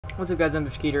What's up, guys? I'm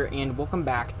Vishkater, and welcome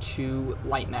back to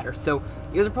Lightmatter. So,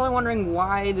 you guys are probably wondering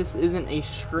why this isn't a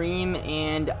stream,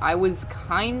 and I was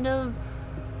kind of...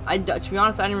 to be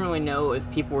honest, I didn't really know if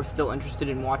people were still interested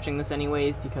in watching this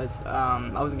anyways, because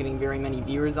I wasn't getting very many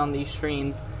viewers on these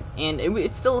streams, and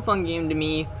it's still a fun game to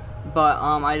me, but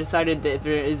I decided that if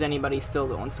there is anybody still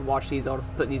that wants to watch these, I'll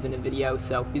just put these in a video,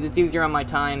 so, because it's easier on my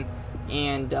time,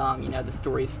 and, you know, the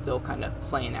story's still kind of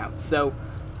playing out. So,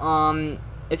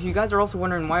 if you guys are also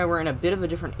wondering why we're in a bit of a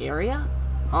different area,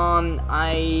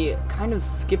 I kind of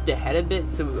skipped ahead a bit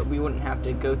so we wouldn't have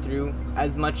to go through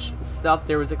as much stuff.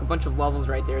 There was like a bunch of levels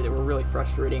right there that were really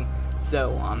frustrating,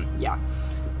 so, yeah.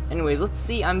 Anyways, let's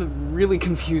see. I'm really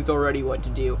confused already what to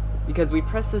do, because we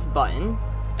press this button,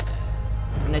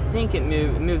 and I think it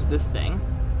moves this thing.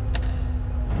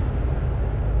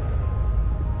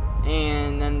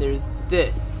 And then there's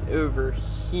this over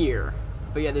here.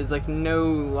 But yeah, there's like no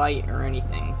light or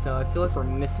anything, so I feel like we're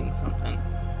missing something.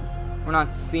 We're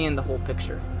not seeing the whole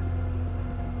picture.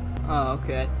 Oh,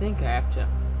 okay, I think I have to...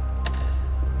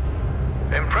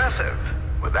 Impressive.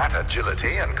 With that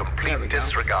agility and complete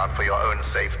disregard for your own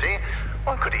safety,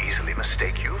 one could easily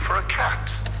mistake you for a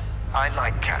cat. I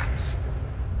like cats.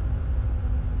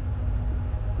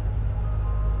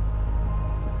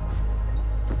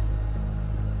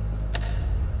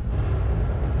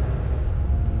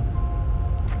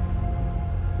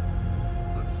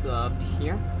 Up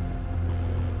here.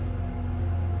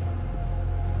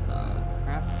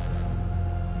 Crap.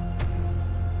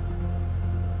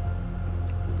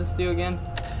 What did this do again?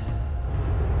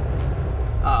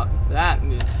 Oh, okay, so that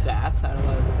moves that. That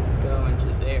allows us to go into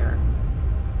there.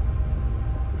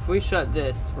 If we shut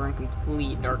this, we're in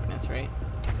complete darkness, right?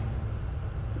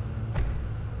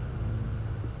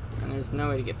 And there's no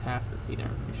way to get past this either,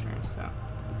 I'm pretty sure, so...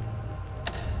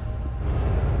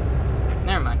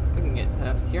 Never mind, we can get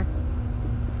past here.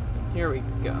 Here we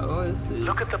go. This is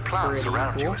Look at the plants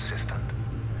around cool. you, Assistant.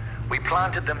 We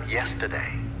planted them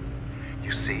yesterday.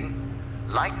 You see,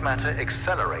 light matter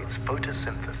accelerates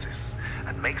photosynthesis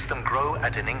and makes them grow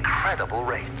at an incredible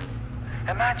rate.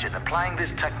 Imagine applying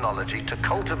this technology to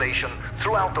cultivation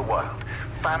throughout the world.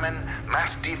 Famine,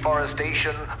 mass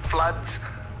deforestation, floods,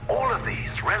 all of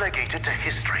these relegated to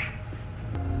history.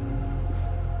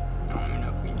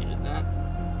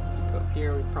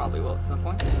 Here we probably will at some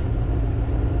point.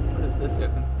 What is this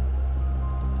open?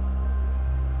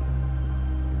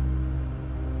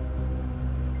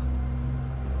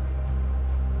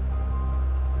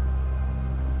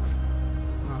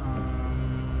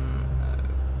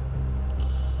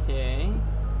 Okay.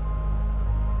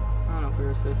 I don't know if we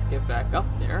were supposed to get back up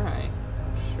there. I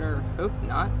sure hope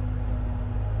not.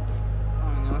 I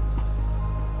don't know.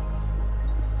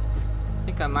 I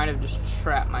think I might have just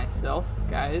trapped myself,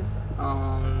 guys.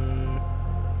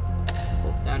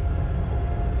 Full stand.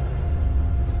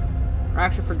 I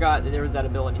actually forgot that there was that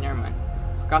ability. Never mind.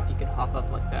 I forgot that you could hop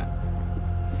up like that.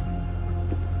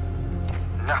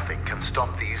 Nothing can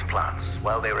stop these plants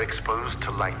while they're exposed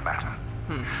to light matter.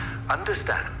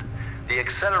 Understand, the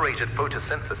accelerated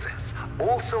photosynthesis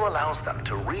also allows them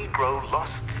to regrow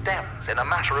lost stems in a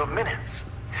matter of minutes.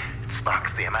 It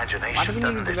sparks the imagination, Why do we need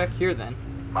doesn't to it? go back here then?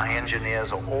 My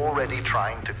engineers are already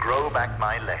trying to grow back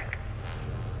my leg.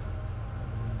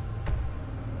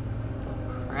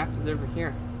 What the crap is over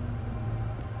here?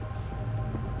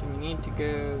 Do we need to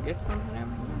go get something over here?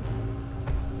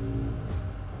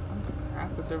 What the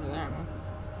crap is over there, man?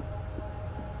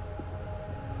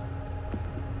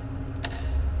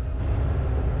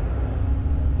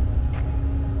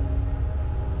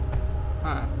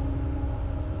 Huh.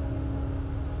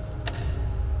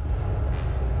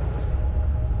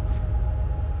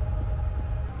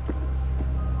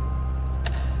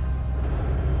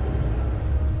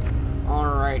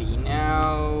 Alrighty,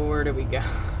 now where do we go?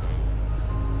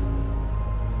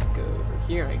 Let's go over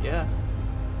here, I guess.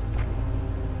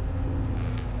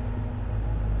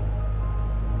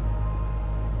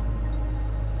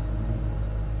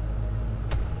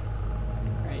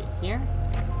 Right here.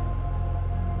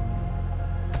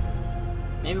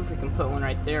 Maybe if we can put one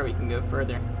right there, we can go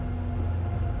further.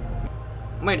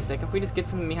 Wait a second, if we just get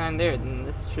something behind there, then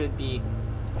this should be...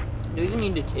 Do we even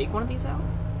need to take one of these out?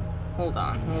 Hold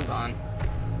on, hold on.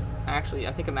 Actually,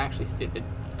 I think I'm actually stupid.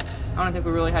 I don't think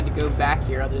we really had to go back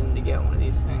here other than to get one of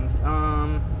these things.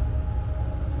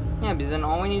 Yeah, because then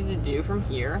all we need to do from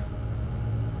here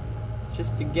is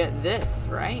just to get this,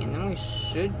 right? And then we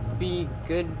should be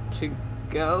good to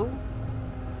go.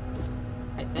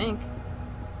 I think.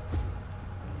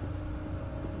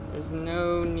 There's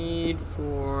no need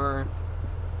for...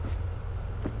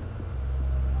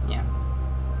 Yeah.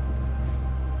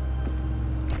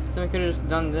 So I could have just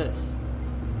done this.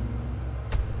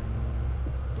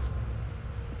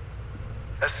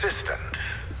 Assistant,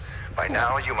 by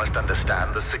now you must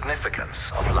understand the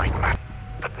significance of light matter,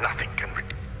 but nothing can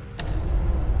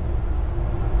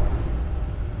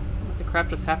What the crap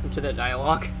just happened to the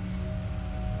dialogue?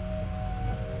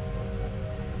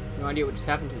 No idea what just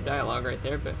happened to the dialogue right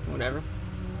there, but whatever.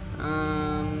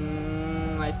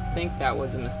 I think that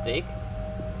was a mistake.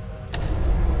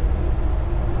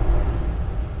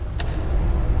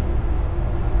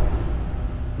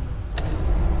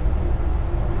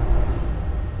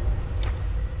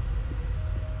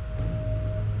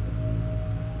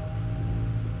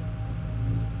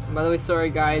 By the way, sorry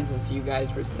guys if you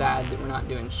guys were sad that we're not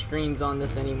doing streams on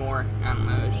this anymore. I don't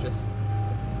know, it's just...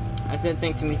 I just didn't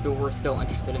think too many people were still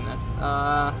interested in this.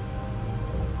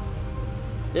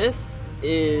 This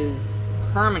is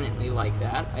permanently like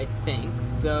that, I think,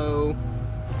 so...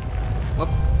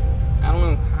 Whoops. I don't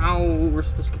know how we're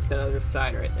supposed to get to that other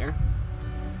side right there.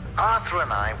 Arthur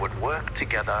and I would work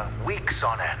together weeks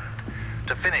on end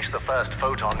to finish the first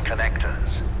photon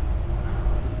connectors.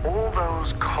 All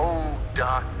those cold,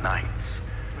 dark nights.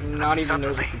 Not even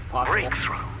know this is possible.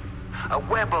 Breakthrough. A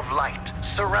web of light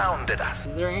surrounded us.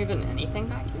 Is there even anything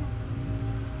back here?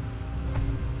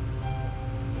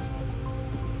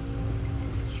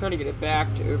 Let's try to get it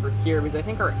back to over here, because I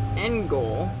think our end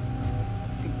goal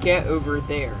is to get over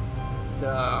there.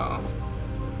 So...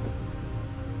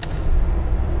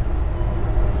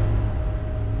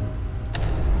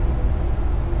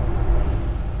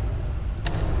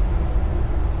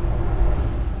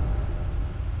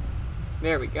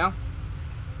 there we go.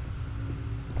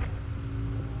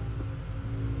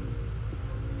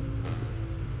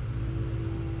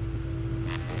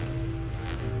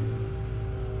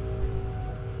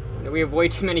 We have way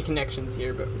too many connections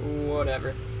here, but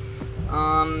whatever.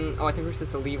 Oh, I think we're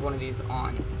supposed to leave one of these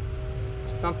on. Or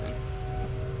something.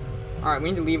 Alright, we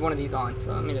need to leave one of these on,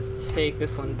 so let me just take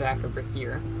this one back over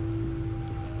here.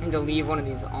 I need to leave one of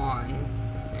these on,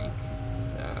 I think.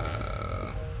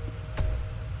 So...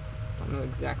 don't know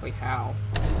exactly how.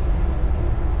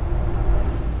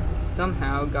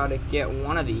 Somehow gotta get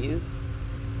one of these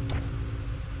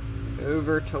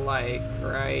over to, like,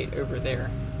 right over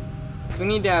there. So we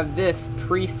need to have this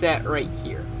preset right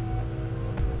here.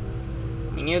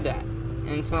 We need that.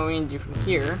 And so what we need to do from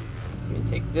here is we need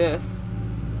to take this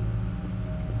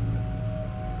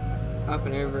up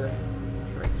and over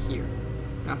to right here.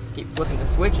 Now let's keep flipping the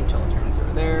switch until it turns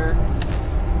over there.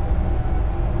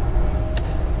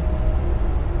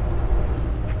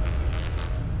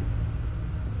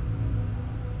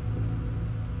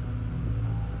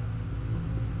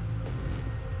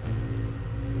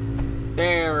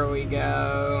 There we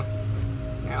go.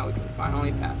 Now we can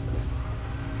finally pass this.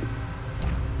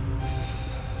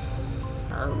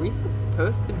 Are we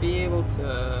supposed to be able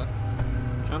to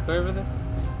jump over this?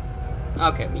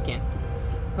 Okay, we can.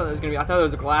 I thought there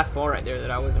was a glass wall right there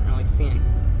that I wasn't really seeing.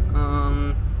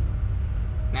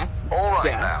 That's all right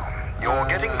death. Now. You're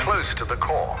getting close to the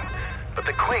core, but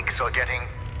the quakes are getting...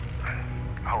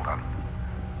 Hold on.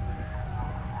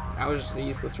 That was just a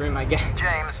useless room, I guess.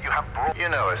 James, you have brought... You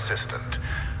know, Assistant,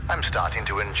 I'm starting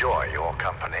to enjoy your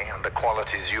company and the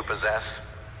qualities you possess.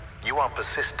 You are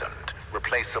persistent,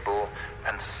 replaceable,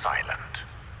 and silent.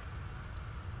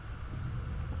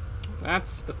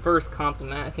 That's the first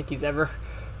compliment I think he's ever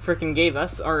freaking gave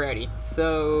us already.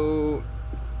 So...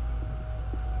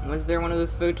 was there one of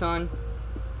those photon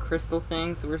crystal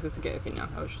things that we're supposed to get? Okay, no,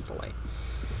 that was just a light.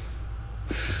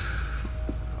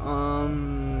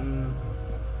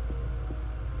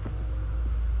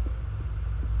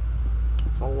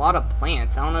 A lot of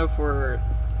plants. I don't know if we're...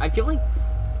 I feel like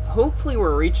hopefully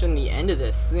we're reaching the end of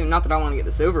this soon. Not that I want to get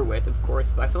this over with, of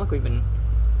course, but I feel like we've been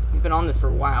on this for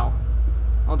a while.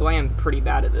 Although I am pretty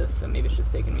bad at this, so maybe it's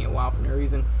just taking me a while for no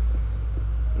reason.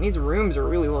 And these rooms are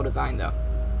really well designed, though.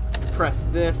 Let's press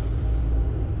this.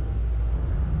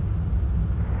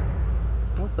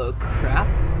 What the crap?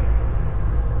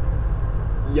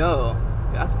 Yo,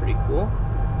 that's pretty cool.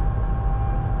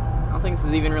 I don't think this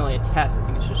is even really a test. I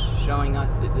think it's just showing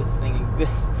us that this thing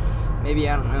exists. Maybe,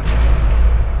 I don't know.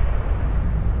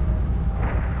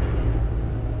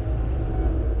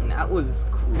 That was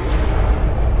cool.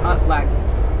 Lag.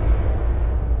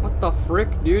 What the frick,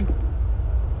 dude?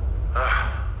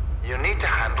 You need to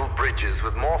handle bridges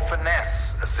with more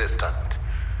finesse, Assistant.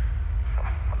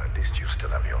 Well, at least you still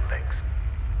have your legs.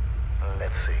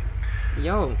 Let's see.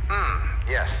 Yo.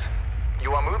 Yes.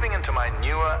 You are moving into my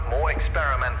newer, more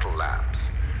experimental labs.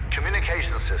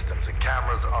 Communication systems and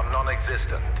cameras are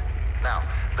non-existent. Now,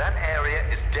 that area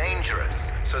is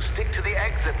dangerous, so stick to the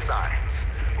exit signs.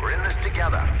 We're in this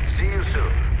together. See you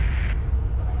soon.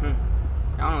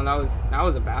 I don't know, that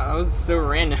was so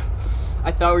random.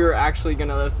 I thought we were actually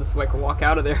gonna let this like walk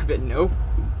out of there, but nope.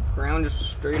 Ground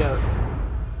just straight up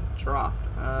dropped.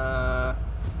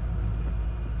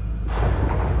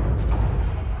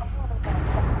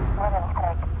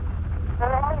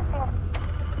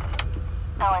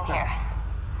 Ellen here.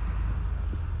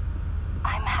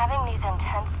 I'm having these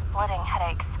intense splitting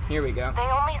headaches. Here we go. They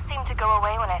only seem to go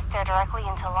away when I stare directly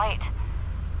into light.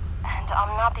 And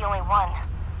I'm not the only one.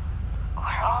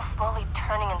 We're all slowly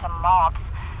turning into moths,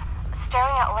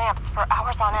 staring at lamps for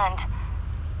hours on end.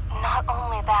 Not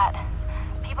only that,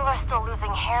 people are still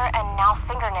losing hair and now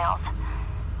fingernails.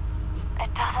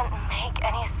 It doesn't make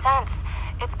any sense.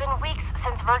 It's been weeks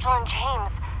since Virgil and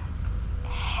James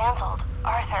handled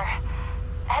Arthur.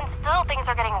 And still things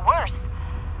are getting worse.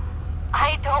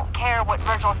 I don't care what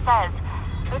Virgil says.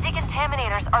 The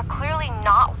decontaminators are clearly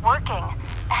not working.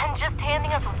 And just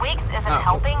handing us wigs isn't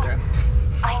helping.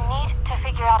 I need to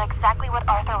figure out exactly what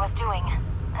Arthur was doing.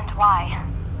 And why.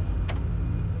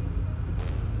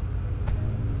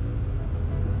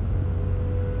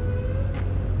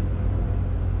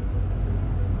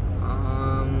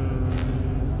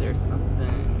 Is there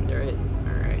something? There is,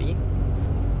 alrighty.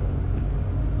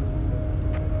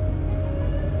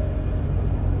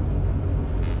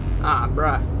 Ah,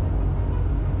 bruh.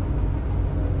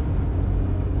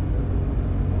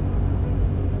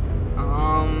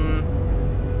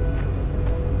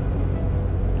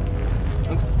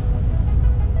 Oops.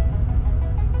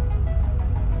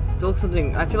 Still looks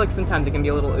something. I feel like sometimes it can be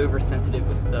a little oversensitive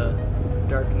with the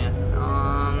darkness.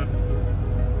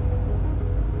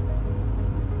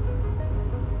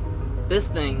 This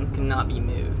thing cannot be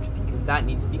moved because that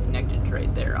needs to be connected to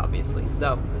right there, obviously.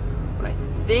 So, what I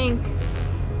think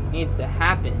needs to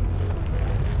happen.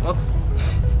 Whoops.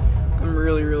 I'm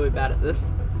really, really bad at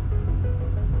this.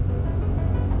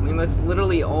 We must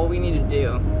literally, all we need to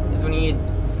do is we need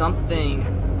something.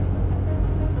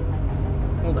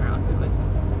 Hold on quickly.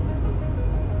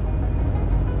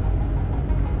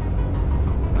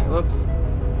 Wait, whoops.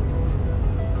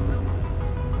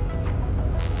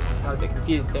 Got a bit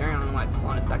confused there. I don't know why it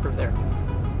spawned us back over there.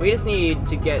 We just need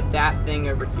to get that thing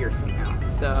over here somehow.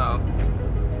 So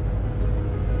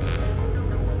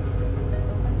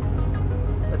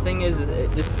the thing is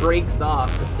it just breaks off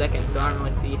the second, so I don't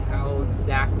really see how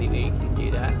exactly we can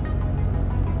do that.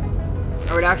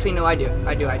 Or wait, actually, no, I do.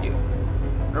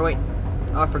 Or wait,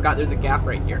 oh, I forgot there's a gap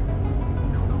right here.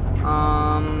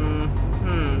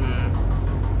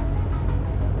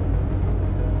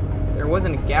 There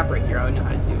wasn't a gap right here, I would know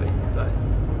how to do it, but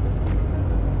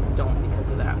don't because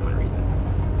of that one reason.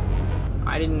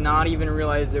 I did not even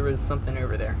realize there was something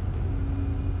over there.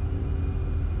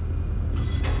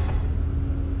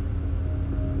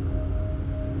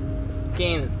 This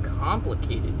game is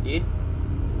complicated, dude.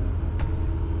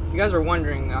 If you guys are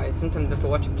wondering, I sometimes have to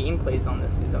watch gameplays on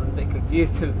this because I'm a bit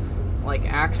confused of, like,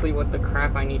 actually what the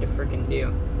crap I need to frickin'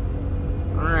 do.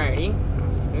 Alrighty,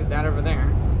 let's just move that over there.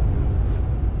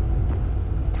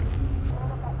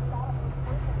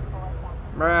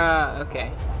 Bruh,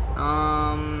 okay.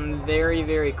 Very,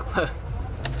 very close.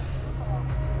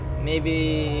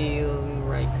 Maybe,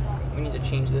 right, we need to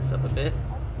change this up a bit.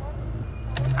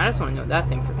 I just want to know what that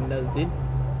thing freaking does, dude.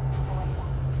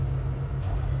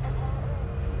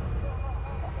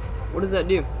 What does that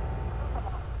do?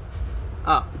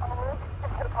 Oh.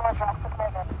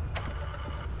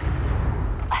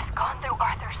 I've gone through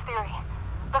Arthur's theory.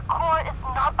 The core is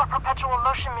not a perpetual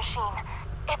motion machine.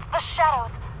 It's the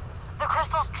shadows. The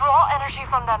crystals draw energy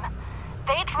from them.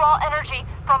 They draw energy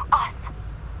from us.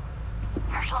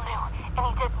 Virgil knew, and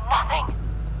he did nothing.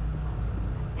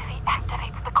 If he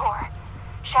activates the core,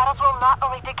 shadows will not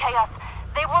only decay us,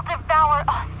 they will devour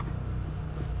us.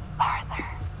 Arthur,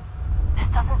 this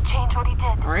doesn't change what he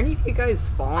did. Are any of you guys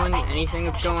following anything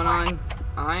that's going on?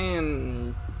 I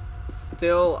am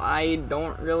still, I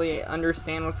don't really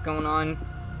understand what's going on.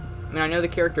 I mean, I know the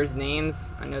characters'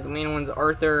 names. I know the main one's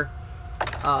Arthur,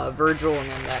 Virgil, and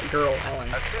then that girl,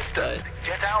 Ellen. Assistant,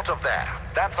 get out of there.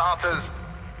 That's Arthur's...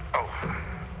 Oh,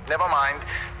 never mind.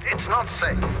 It's not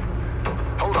safe.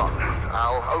 Hold on.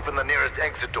 I'll open the nearest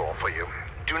exit door for you.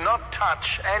 Do not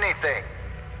touch anything.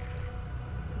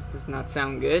 This does not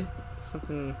sound good.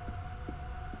 Something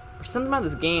about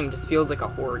this game just feels like a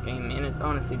horror game, man. It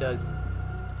honestly does.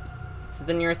 This is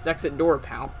the nearest exit door,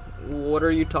 pal. What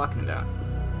are you talking about?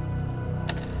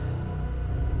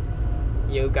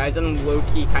 Yo, guys, I'm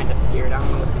low-key kind of scared. I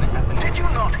don't know what's gonna happen. Did you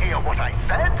not hear what I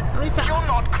said? You're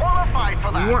not qualified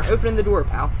for that. You weren't opening the door,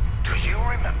 pal. Do you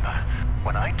remember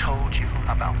when I told you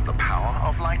about the power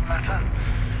of light matter?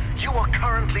 You are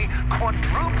currently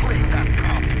quadrupling that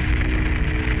problem.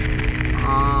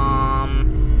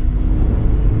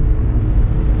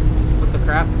 What the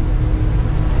crap?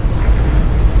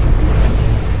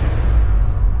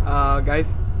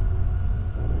 Guys?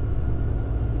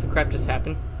 What the crap just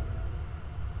happened?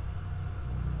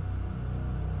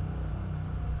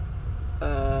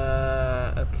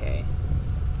 Okay.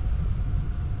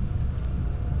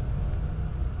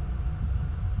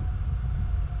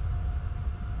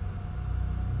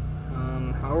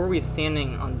 How are we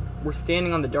standing on... We're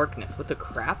standing on the darkness. What the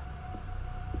crap?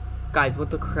 Guys, what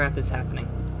the crap is happening?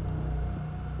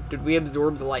 Did we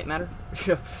absorb the light matter?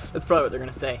 That's probably what they're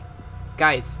gonna say.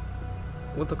 Guys,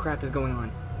 what the crap is going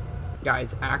on?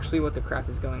 Guys, actually, what the crap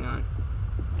is going on?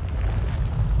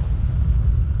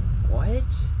 What?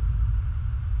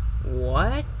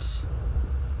 What?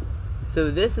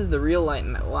 So this is the real light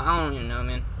matter. Well, I don't even know,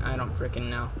 man. I don't freaking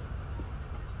know.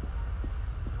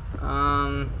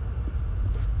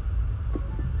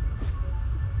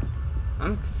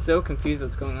 I'm so confused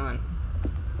what's going on.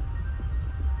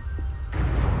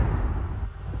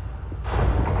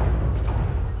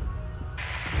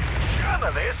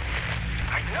 Journalist,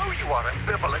 I know you are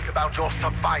ambivalent about your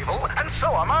survival, and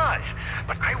so am I.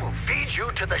 But I will feed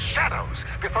you to the shadows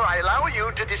before I allow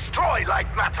you to destroy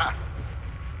Lightmatter.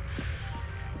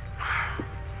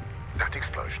 That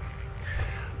explosion.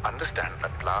 Understand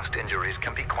that blast injuries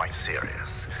can be quite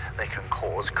serious. They can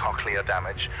cause cochlear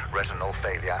damage, retinal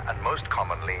failure, and most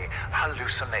commonly,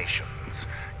 hallucinations.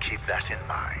 Keep that in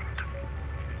mind.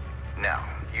 Now,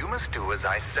 you must do as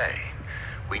I say.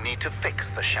 We need to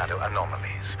fix the shadow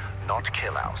anomalies, not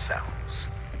kill ourselves.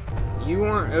 You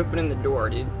weren't opening the door,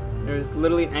 dude. There's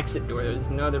literally an exit door. There's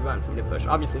no other button for me to push.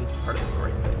 Obviously, this is part of the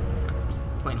story, but I'm just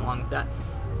playing along with that.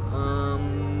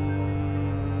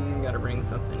 Gotta bring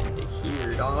something into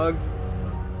here, dog.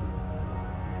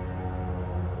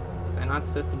 Was I not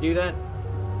supposed to do that?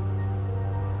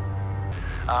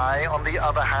 I, on the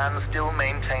other hand, still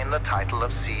maintain the title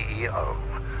of CEO,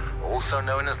 also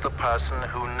known as the person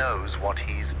who knows what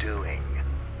he's doing.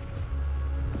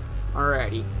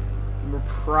 Alrighty. We're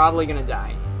probably gonna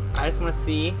die. I just want to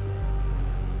see.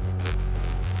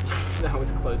 That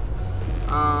was close.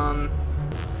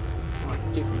 What I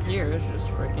do from here is just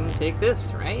freaking take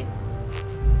this, right?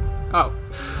 Oh,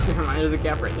 never mind, there's a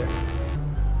gap right there.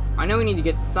 I know we need to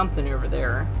get something over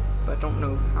there, but I don't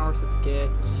know how we're supposed to get...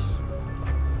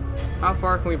 How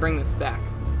far can we bring this back?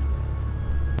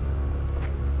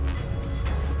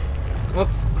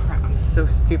 Whoops, crap, I'm so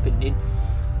stupid, dude.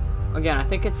 Again, I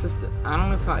think it's just, I don't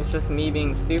know if it's just me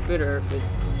being stupid or if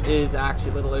it's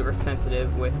actually a little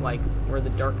oversensitive with like where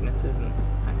the darkness is and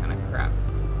that kind of crap.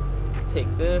 Let's take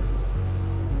this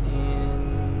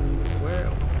and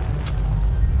where?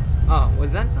 Oh,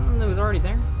 was that something that was already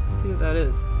there? Let's see what that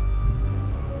is.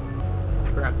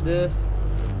 Grab this.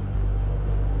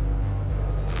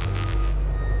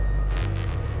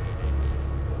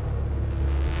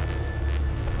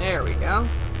 There we go.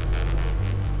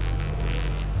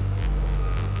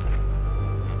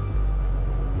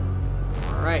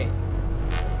 Alright.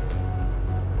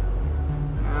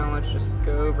 Now let's just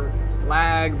go over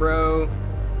lag, bro.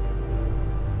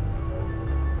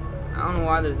 I don't know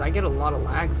why I get a lot of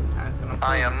lag sometimes when I'm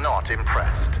playing. I am not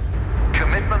impressed.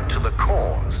 Commitment to the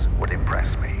cause would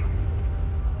impress me.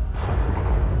 I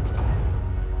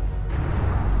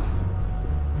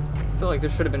feel like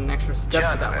there should have been an extra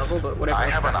step to that level, but whatever. I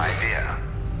have an idea.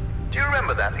 Do you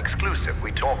remember that exclusive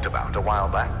we talked about a while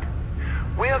back?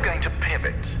 We are going to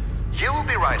pivot. You will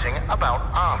be writing about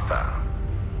Arthur.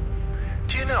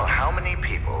 Do you know how many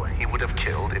people he would have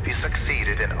killed if he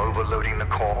succeeded in overloading the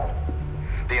core?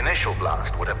 The initial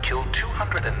blast would have killed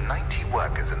 290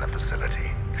 workers in the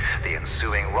facility. The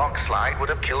ensuing rock slide would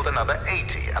have killed another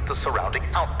 80 at the surrounding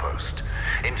outpost.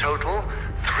 In total,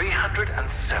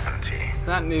 370. So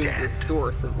that moves dead, the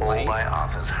source of all light. by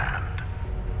Arthur's hand.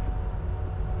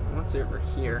 What's over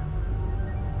here?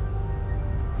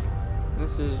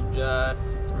 This is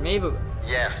just maybe.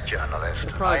 Yes, journalist,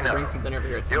 We'll probably I know. bring something over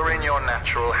here at some You're point. in your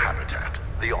natural habitat,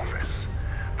 the office.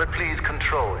 But please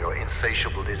control your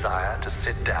insatiable desire to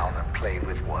sit down and play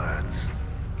with words.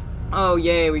 Oh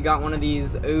yay, we got one of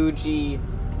these OG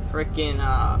frickin'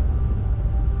 I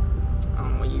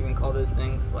don't know what you even call those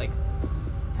things, like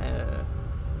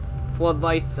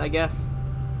floodlights, I guess.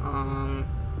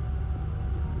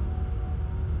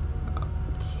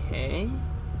 Okay.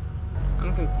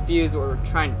 I'm confused what we're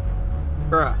trying.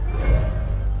 Bruh.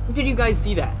 Did you guys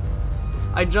see that?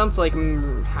 I jumped like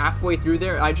halfway through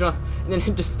there. I jumped, and then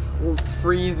it just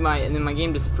freeze and then my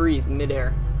game just freeze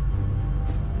midair.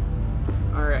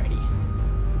 Alrighty.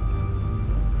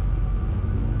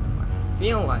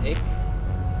 feel like...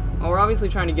 Well, we're obviously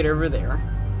trying to get over there.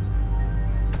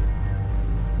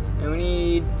 And we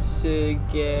need to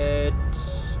get...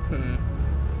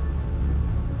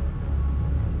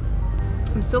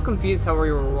 I'm still confused how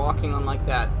we were walking on, like,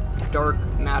 that dark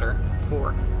matter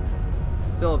before.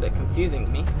 Still a bit confusing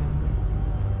to me.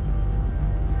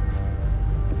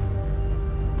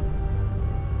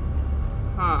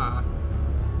 Huh. I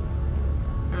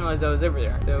didn't realize I was over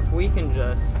there. So if we can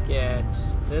just get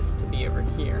this to be over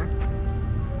here.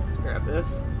 Let's grab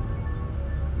this.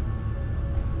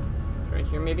 Right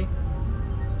here, maybe?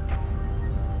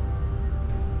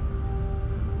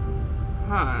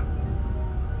 Huh.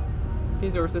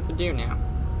 Here's what we're supposed to do now.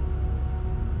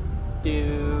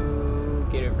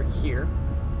 Get over here.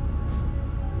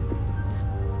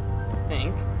 I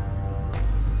think.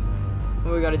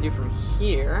 What we gotta do from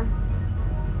here.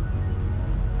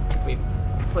 So if we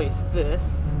place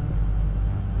this.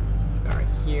 Go right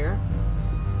here.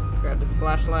 Let's grab this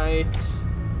flashlight.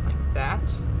 Like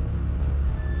that.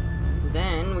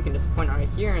 Then we can just point right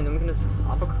here and then we can just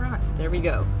hop across. There we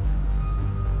go.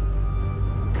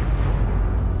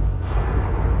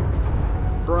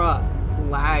 Bruh,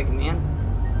 lag, man.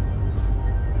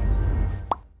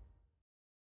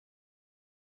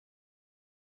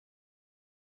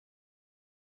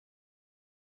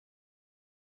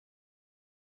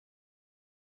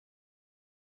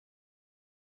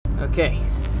 Okay.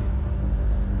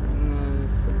 Let's bring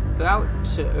this about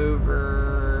to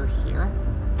over here.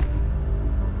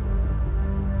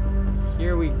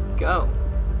 Here we go.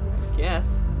 I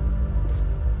guess.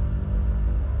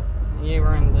 Yeah,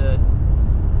 we're in the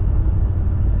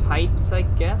pipes, I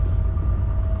guess.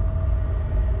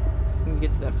 Just need to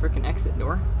get to that frickin' exit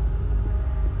door.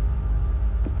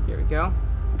 Here we go.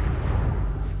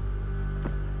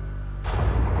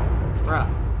 Bruh.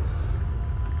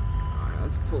 Alright,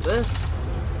 let's pull this.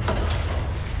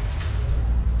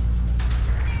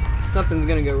 Something's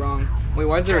gonna go wrong. Wait,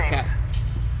 why is there a cat?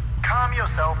 Calm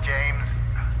yourself, James.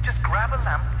 Just grab a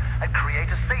lamp and create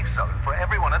a safe zone for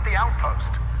everyone at the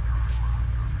outpost.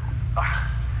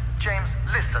 James,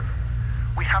 listen.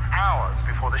 We have hours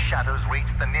before the shadows reach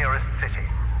the nearest city.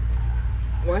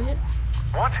 What?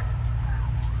 What?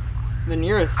 The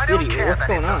nearest I don't city? care What's that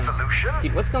going it's a on? solution.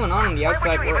 Dude, what's going on in the outside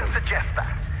Why would you world? even suggest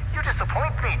that? You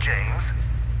disappoint me, James.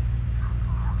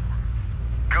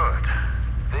 Good.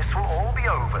 This will all be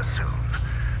over soon.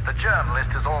 The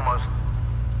journalist is almost...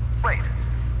 Wait.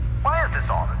 Why is this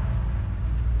on?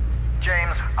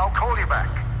 James, I'll call you back.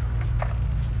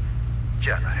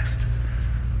 Journalist,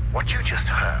 what you just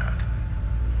heard.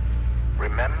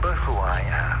 Remember who I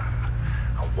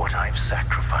am and what I've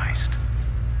sacrificed.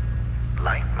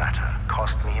 Lightmatter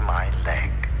cost me my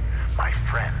leg, my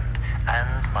friend,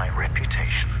 and my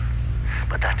reputation.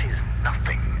 But that is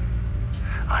nothing.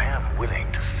 I am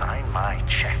willing to sign my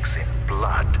checks in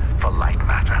blood for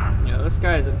Lightmatter. Yo, this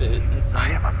guy is a bit insane. I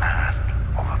am a man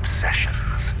of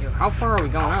obsessions. Yo, how far are we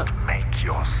going up? Don't make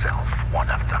yourself one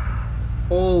of them.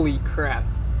 Holy crap.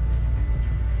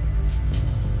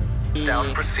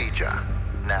 Down procedure.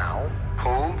 Now,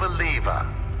 pull the lever.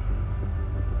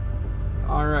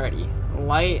 Alrighty.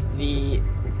 Light the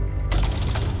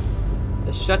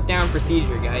shutdown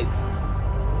procedure, guys.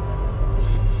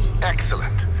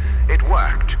 Excellent. It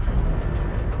worked.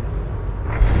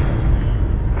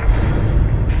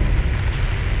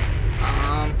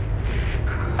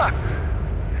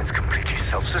 It's completely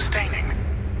self-sustaining.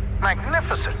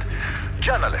 Magnificent.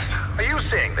 Journalist, are you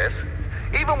seeing this?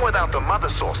 Even without the mother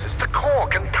sources, the core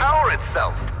can power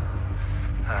itself.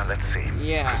 Let's see.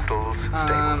 Yeah. Crystals,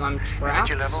 stable. I'm trapped.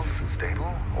 Energy levels,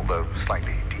 stable, although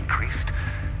slightly decreased.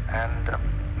 And the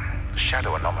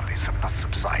shadow anomalies have not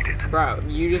subsided. Bro,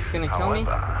 you just gonna kill me?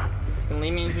 However, Just gonna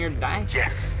leave me in here to die?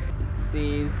 yes. Let's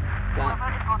see, is that...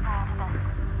 Whoever is looking into this,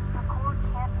 the core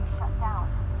can't be shut down.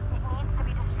 It needs to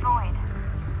be destroyed.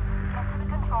 Get to the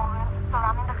control rooms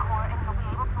surrounding the core and you'll be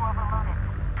able to overload it.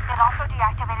 It also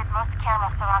deactivated most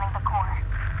cameras surrounding the core.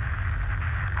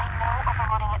 I know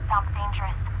overloading it sounds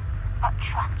dangerous, but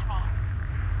trust me,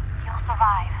 you'll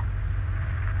survive.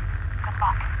 Good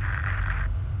luck.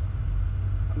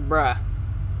 Bruh.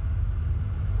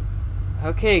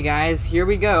 Okay, guys, here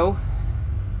we go.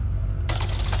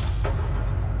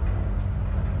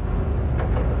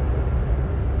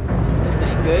 This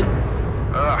ain't good.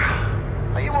 Ugh.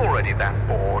 Are you already that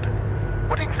bored?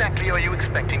 What exactly are you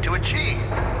expecting to achieve?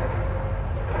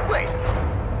 Wait.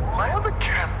 Why are the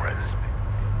cameras...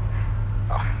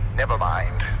 Oh, never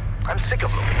mind. I'm sick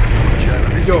of looking at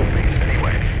the journalist brief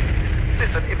anyway.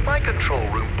 Listen, if my control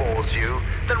room bores you,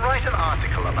 then write an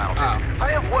article about it.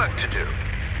 I have work to do.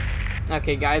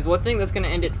 Okay, guys, well, I think that's going to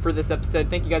end it for this episode.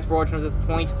 Thank you guys for watching to this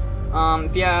point.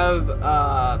 If you have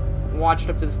watched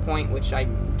up to this point, which I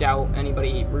doubt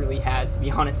anybody really has, to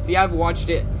be honest, if you have watched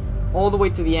it all the way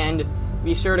to the end,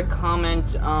 be sure to comment,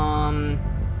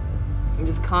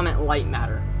 just comment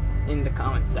Lightmatter in the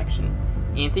comments section.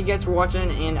 And thank you guys for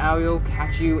watching, and I will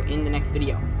catch you in the next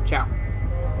video. Ciao.